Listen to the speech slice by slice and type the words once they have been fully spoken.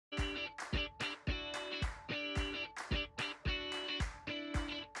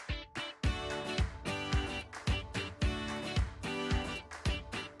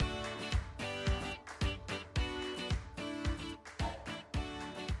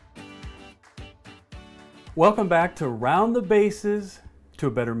Welcome back to Round the Bases to a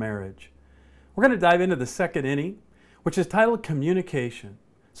Better Marriage. We're going to dive into the second inning, which is titled Communication.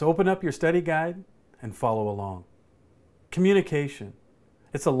 So open up your study guide and follow along. Communication.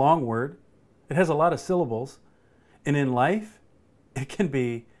 It's a long word. It has a lot of syllables. And in life, it can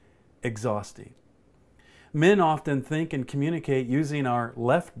be exhausting. Men often think and communicate using our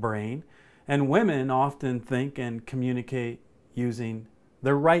left brain, and women often think and communicate using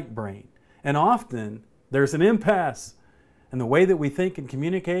their right brain. And often, there's an impasse. And the way that we think and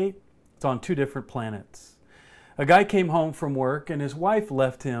communicate, it's on two different planets. A guy came home from work and his wife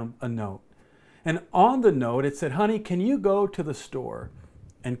left him a note. And on the note, it said, "Honey, can you go to the store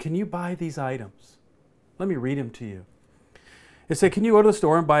and can you buy these items?" Let me read them to you. It said, "Can you go to the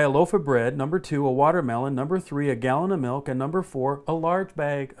store and buy a loaf of bread, number 2, a watermelon, number 3, a gallon of milk, and number 4, a large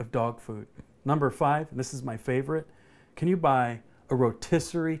bag of dog food. Number 5, and this is my favorite, can you buy a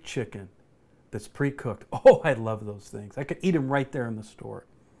rotisserie chicken that's pre-cooked?" Oh, I love those things. I could eat them right there in the store.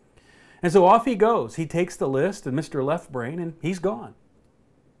 And so off he goes. He takes the list and Mr. Left Brain, and he's gone.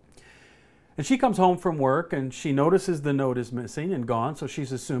 And she comes home from work and she notices the note is missing and gone, so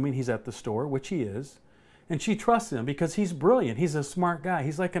she's assuming he's at the store, which he is. And she trusts him because he's brilliant. He's a smart guy.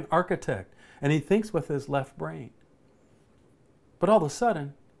 He's like an architect, and he thinks with his left brain. But all of a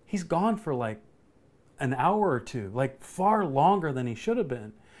sudden, he's gone for like an hour or two, like far longer than he should have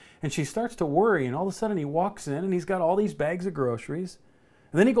been. And she starts to worry, and all of a sudden he walks in and he's got all these bags of groceries.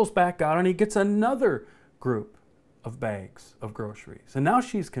 And then he goes back out and he gets another group of bags of groceries. And now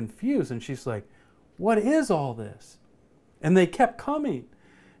she's confused and she's like, "What is all this?" And they kept coming.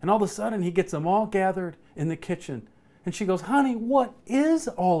 And all of a sudden he gets them all gathered in the kitchen. And she goes, "Honey, what is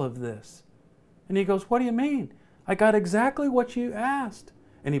all of this?" And he goes, "What do you mean? I got exactly what you asked."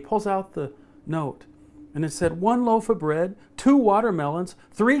 And he pulls out the note. And it said 1 loaf of bread, 2 watermelons,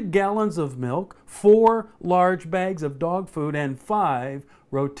 3 gallons of milk, 4 large bags of dog food, and 5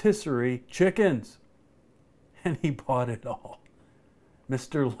 rotisserie chickens. And he bought it all.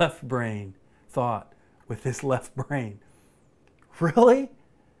 Mr. Left Brain thought with his left brain, "Really?"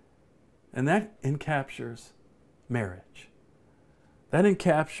 And that encaptures marriage. That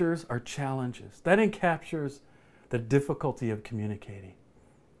encaptures our challenges. That encaptures the difficulty of communicating.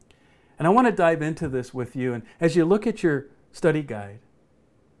 And I want to dive into this with you. And as you look at your study guide,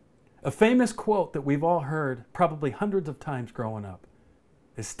 a famous quote that we've all heard probably hundreds of times growing up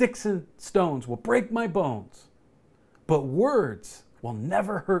is, "Sticks and stones will break my bones, but words will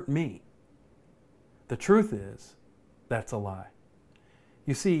never hurt me." The truth is, that's a lie.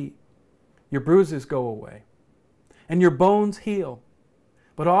 You see, your bruises go away and your bones heal.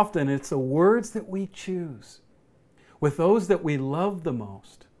 But often it's the words that we choose with those that we love the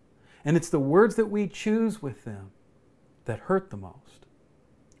most. And it's the words that we choose with them that hurt the most.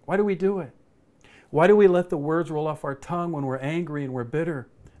 Why do we do it? Why do we let the words roll off our tongue when we're angry and we're bitter,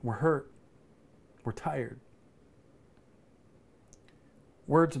 and we're hurt, we're tired?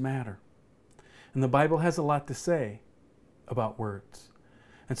 Words matter. And the Bible has a lot to say about words.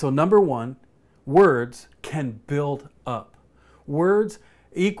 And so number 1, words can build up. Words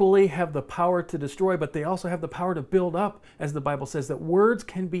equally have the power to destroy, but they also have the power to build up, as the Bible says, that words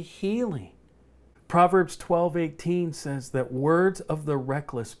can be healing. Proverbs 12:18 says that words of the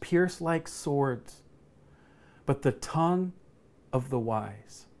reckless pierce like swords, but the tongue of the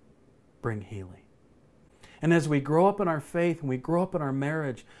wise bring healing. And as we grow up in our faith and we grow up in our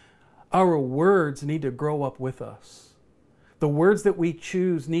marriage, our words need to grow up with us. The words that we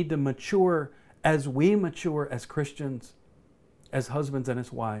choose need to mature as we mature as Christians, as husbands and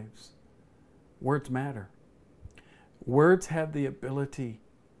as wives. Words matter. Words have the ability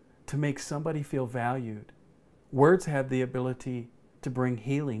to make somebody feel valued. Words have the ability to bring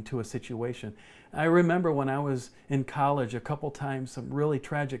healing to a situation. I remember when I was in college, a couple times some really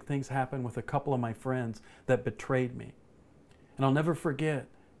tragic things happened with a couple of my friends that betrayed me. And I'll never forget,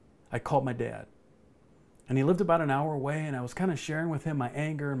 I called my dad. And he lived about an hour away, and I was kind of sharing with him my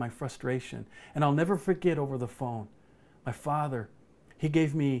anger and my frustration. And I'll never forget over the phone, my father, he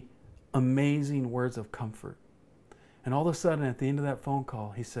gave me amazing words of comfort. And all of a sudden, at the end of that phone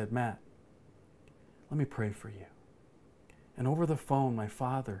call, he said, "Matt, let me pray for you." And over the phone, my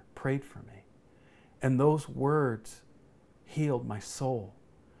father prayed for me. And those words healed my soul.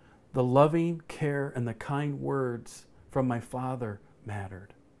 The loving care and the kind words from my father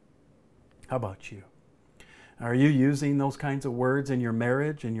mattered. How about you? Are you using those kinds of words in your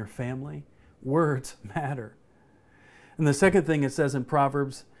marriage, in your family? Words matter. And the second thing it says in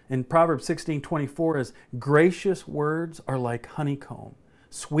Proverbs 16:24 is, "Gracious words are like honeycomb,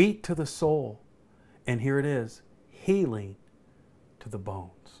 sweet to the soul." And here it is, healing to the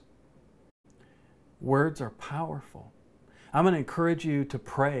bones. Words are powerful. I'm going to encourage you to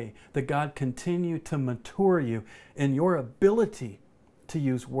pray that God continue to mature you in your ability to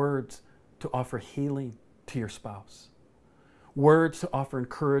use words to offer healing to your spouse. Words to offer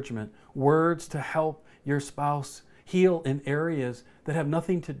encouragement. Words to help your spouse heal in areas that have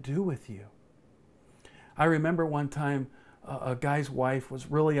nothing to do with you. I remember one time a guy's wife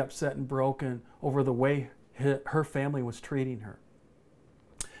was really upset and broken over the way her family was treating her.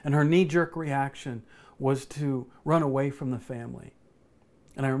 And her knee-jerk reaction was to run away from the family.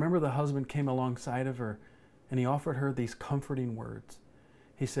 And I remember the husband came alongside of her and he offered her these comforting words.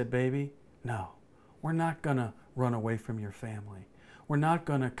 He said, "Baby, no, we're not going to run away from your family. We're not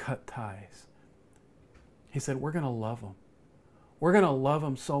going to cut ties." He said, "We're going to love them. We're going to love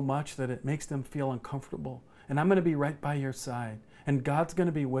them so much that it makes them feel uncomfortable. And I'm going to be right by your side. And God's going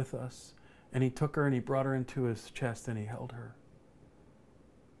to be with us." And he took her and he brought her into his chest and he held her.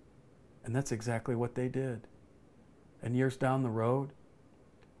 And that's exactly what they did. And years down the road,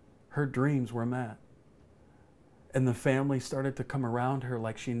 her dreams were met. And the family started to come around her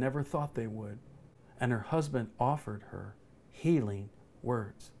like she never thought they would. And her husband offered her healing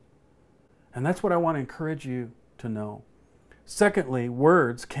words. And that's what I want to encourage you to know. Secondly,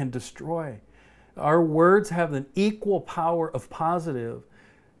 words can destroy. Our words have an equal power of positive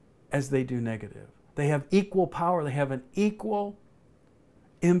as they do negative. They have equal power. They have an equal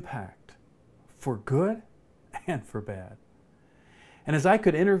impact for good and for bad. And as I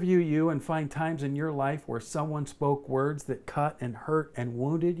could interview you and find times in your life where someone spoke words that cut and hurt and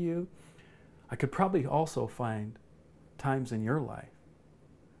wounded you, I could probably also find times in your life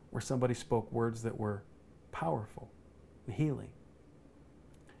where somebody spoke words that were powerful and healing.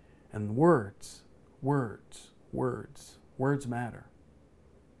 And words matter.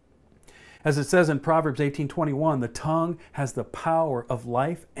 As it says in Proverbs 18:21, the tongue has the power of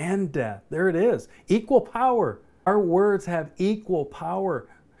life and death. There it is, equal power. Our words have equal power.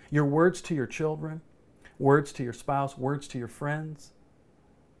 Your words to your children, words to your spouse, words to your friends.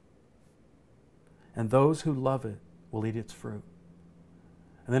 And those who love it will eat its fruit.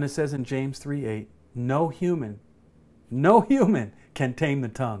 And then it says in James 3:8, no human can tame the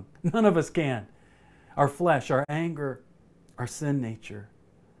tongue. None of us can. Our flesh, our anger, our sin nature.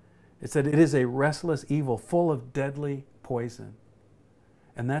 It said it is a restless evil full of deadly poison.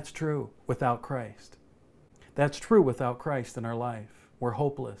 And that's true without Christ. That's true without Christ in our life. We're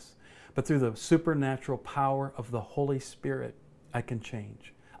hopeless. But through the supernatural power of the Holy Spirit, I can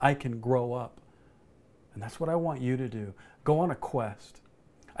change. I can grow up. And that's what I want you to do. Go on a quest.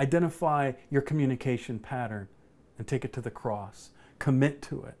 Identify your communication pattern and take it to the cross. Commit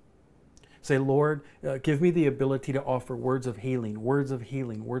to it. Say, Lord, give me the ability to offer words of healing, words of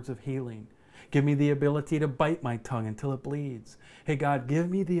healing, words of healing. Give me the ability to bite my tongue until it bleeds. Hey, God, give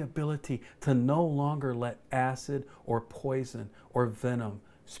me the ability to no longer let acid or poison or venom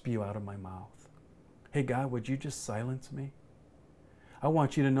spew out of my mouth. Hey, God, would you just silence me? I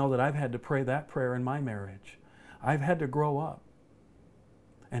want you to know that I've had to pray that prayer in my marriage. I've had to grow up.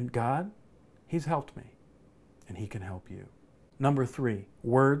 And God, He's helped me, and He can help you. Number 3,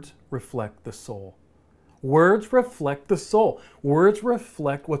 words reflect the soul. Words reflect the soul. Words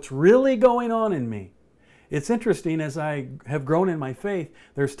reflect what's really going on in me. It's interesting, as I have grown in my faith,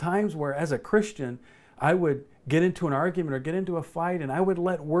 there's times where as a Christian, I would get into an argument or get into a fight and I would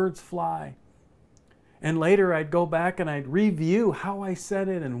let words fly. And later I'd go back and I'd review how I said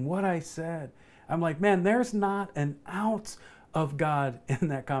it and what I said. I'm like, man, there's not an ounce of God in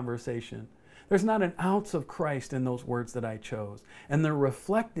that conversation. There's not an ounce of Christ in those words that I chose. And they're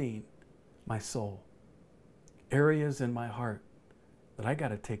reflecting my soul. Areas in my heart that I got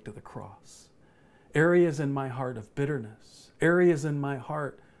to take to the cross. Areas in my heart of bitterness. Areas in my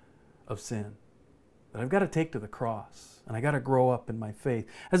heart of sin that I've got to take to the cross. And I got to grow up in my faith.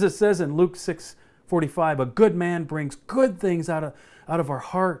 As it says in Luke 6:45, a good man brings good things out of our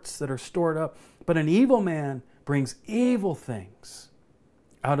hearts that are stored up, but an evil man brings evil things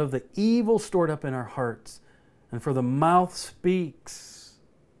out of the evil stored up in our hearts. And for the mouth speaks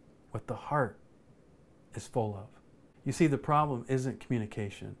what the heart is full of. You see, the problem isn't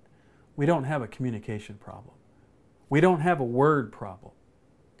communication. We don't have a communication problem. We don't have a word problem.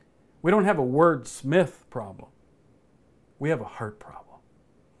 We don't have a wordsmith problem. We have a heart problem.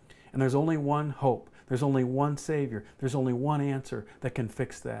 And there's only one hope. There's only one Savior. There's only one answer that can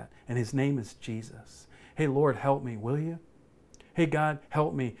fix that. And His name is Jesus. Hey, Lord, help me, will you? Hey, God,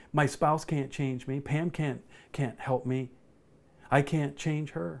 help me. My spouse can't change me. Pam can't help me. I can't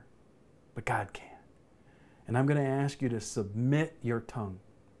change her. But God can. And I'm going to ask you to submit your tongue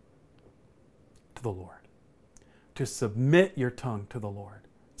to the Lord. To submit your tongue to the Lord.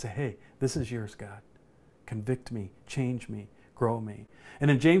 Say, hey, this is yours, God. convict me, change me, grow me. And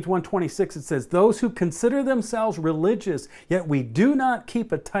in James 1:26 it says, those who consider themselves religious, yet we do not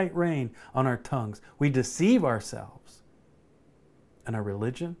keep a tight rein on our tongues. We deceive ourselves. And our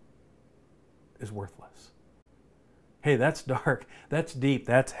religion is worthless. Hey, that's dark, that's deep,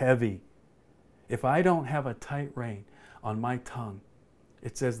 that's heavy. If I don't have a tight rein on my tongue,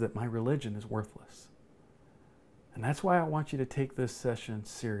 it says that my religion is worthless. And that's why I want you to take this session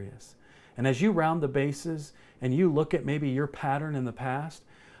serious. And as you round the bases and you look at maybe your pattern in the past,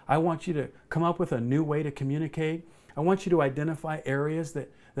 I want you to come up with a new way to communicate. I want you to identify areas that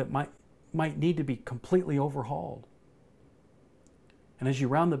might need to be completely overhauled. And as you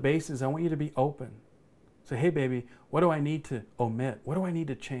round the bases, I want you to be open. Say, hey baby, what do I need to omit? What do I need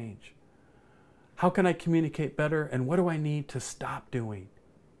to change? How can I communicate better? And what do I need to stop doing?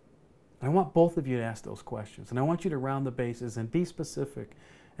 And I want both of you to ask those questions. And I want you to round the bases and be specific.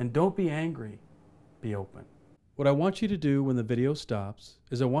 And don't be angry, be open. What I want you to do when the video stops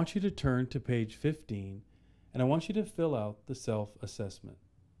is I want you to turn to page 15 and I want you to fill out the self-assessment.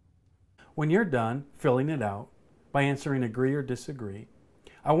 When you're done filling it out by answering agree or disagree,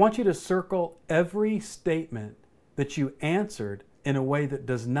 I want you to circle every statement that you answered in a way that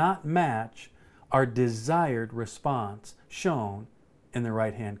does not match our desired response shown in the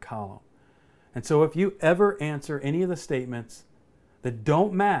right-hand column. And so if you ever answer any of the statements that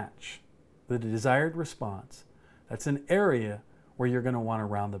don't match the desired response, that's an area where you're going to want to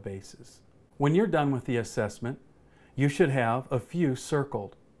round the bases. When you're done with the assessment, you should have a few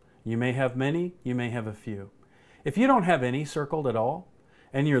circled. You may have many, you may have a few. If you don't have any circled at all,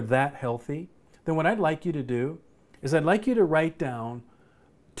 and you're that healthy, then what I'd like you to do is I'd like you to write down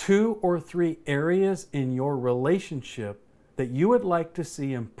 2 or 3 areas in your relationship that you would like to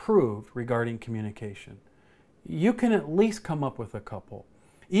see improved regarding communication. You can at least come up with a couple.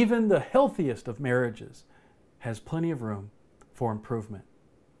 Even the healthiest of marriages has plenty of room for improvement.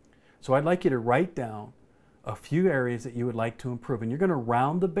 So I'd like you to write down a few areas that you would like to improve, and you're going to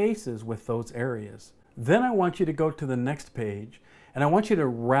round the bases with those areas. Then I want you to go to the next page, and I want you to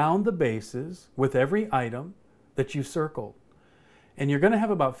round the bases with every item that you circled. And you're going to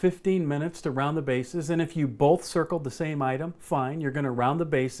have about 15 minutes to round the bases, and if you both circled the same item, fine, you're going to round the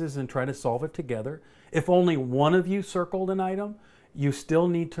bases and try to solve it together. If only one of you circled an item, you still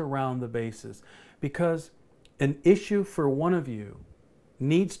need to round the bases, because an issue for one of you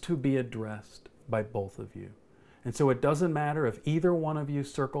needs to be addressed by both of you. And so it doesn't matter if either one of you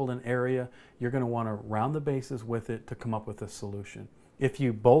circled an area, you're going to want to round the bases with it to come up with a solution. If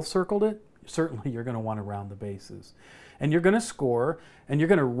you both circled it, certainly you're going to want to round the bases. And you're going to score, and you're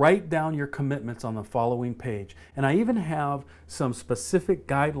going to write down your commitments on the following page. And I even have some specific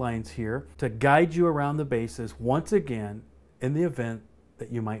guidelines here to guide you around the bases once again in the event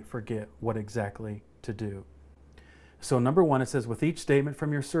that you might forget what exactly to do. So number 1, it says, with each statement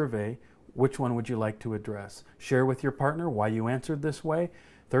from your survey, which one would you like to address? Share with your partner why you answered this way.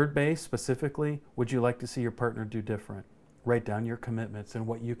 Third base, specifically, would you like to see your partner do different? Write down your commitments and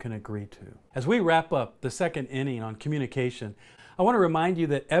what you can agree to. As we wrap up the second inning on communication, I want to remind you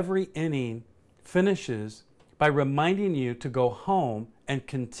that every inning finishes by reminding you to go home and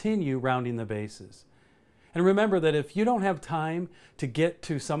continue rounding the bases. And remember that if you don't have time to get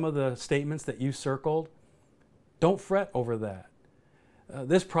to some of the statements that you circled, don't fret over that.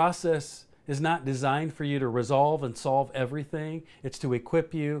 This process is not designed for you to resolve and solve everything. It's to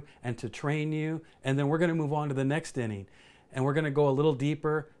equip you and to train you. And then we're going to move on to the next inning. And we're going to go a little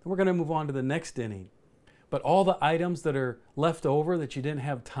deeper. Then we're going to move on to the next inning. But all the items that are left over that you didn't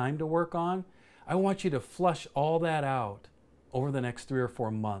have time to work on, I want you to flush all that out over the next 3 or 4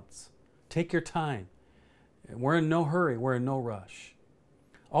 months. Take your time. We're in no hurry. We're in no rush.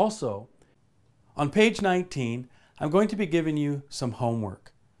 Also, on page 19, I'm going to be giving you some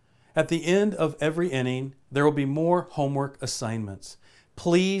homework. At the end of every inning, there will be more homework assignments.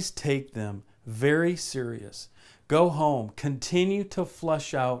 Please take them very serious. Go home, continue to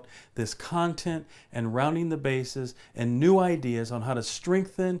flush out this content and rounding the bases and new ideas on how to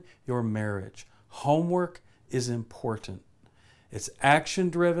strengthen your marriage. Homework is important. It's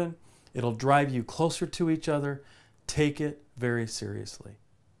action-driven. It'll drive you closer to each other. Take it very seriously.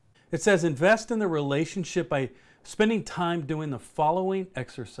 It says invest in the relationship by spending time doing the following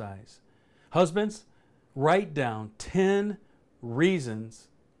exercise. Husbands, write down 10 reasons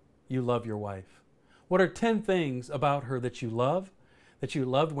you love your wife. What are 10 things about her that you loved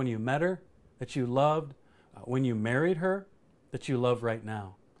when you met her, that you loved when you married her, that you love right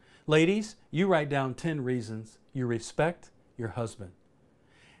now? Ladies, you write down 10 reasons you respect your husband.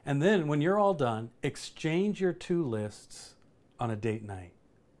 And then when you're all done, exchange your 2 lists on a date night.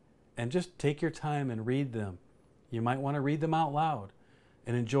 and just take your time and read them. You might want to read them out loud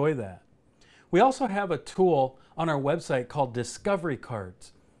and enjoy that. We also have a tool on our website called Discovery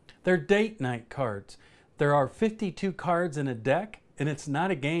Cards. They're date night cards. There are 52 cards in a deck, and it's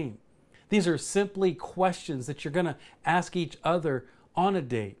not a game. These are simply questions that you're going to ask each other on a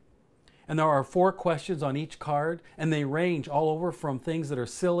date. And there are 4 questions on each card, and they range all over from things that are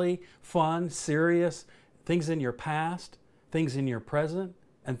silly, fun, serious, things in your past, things in your present,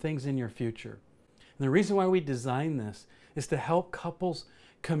 and things in your future. And the reason why we designed this is to help couples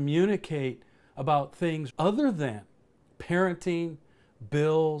communicate about things other than parenting,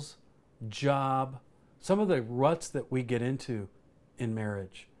 bills, job, some of the ruts that we get into in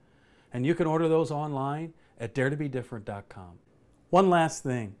marriage. And you can order those online at daretobedifferent.com. One last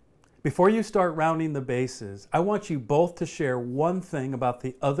thing. Before you start rounding the bases, I want you both to share one thing about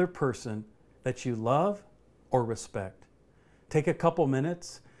the other person that you love or respect. Take a couple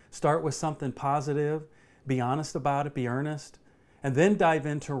minutes, start with something positive, be honest about it, be earnest, and then dive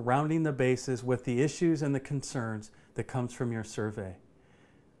into rounding the bases with the issues and the concerns that comes from your survey.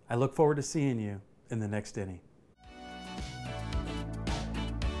 I look forward to seeing you in the next inning.